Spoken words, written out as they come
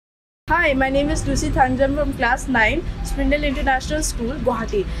Hi, my name is Lucy Thangjam from class 9, Springdale International School,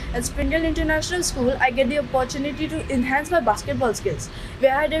 Guwahati. At Springdale International School, I get the opportunity to enhance my basketball skills. We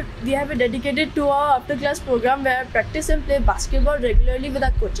have a dedicated 2-hour after-class program where I practice and play basketball regularly with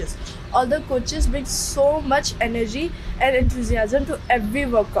our coaches. All the coaches bring so much energy and enthusiasm to every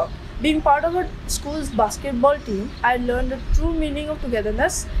workout. Being part of a school's basketball team, I learned the true meaning of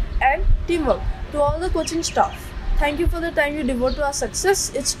togetherness and teamwork. To all the coaching staff, thank you for the time you devote to our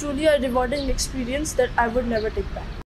success. It's truly a rewarding experience that I would never take back.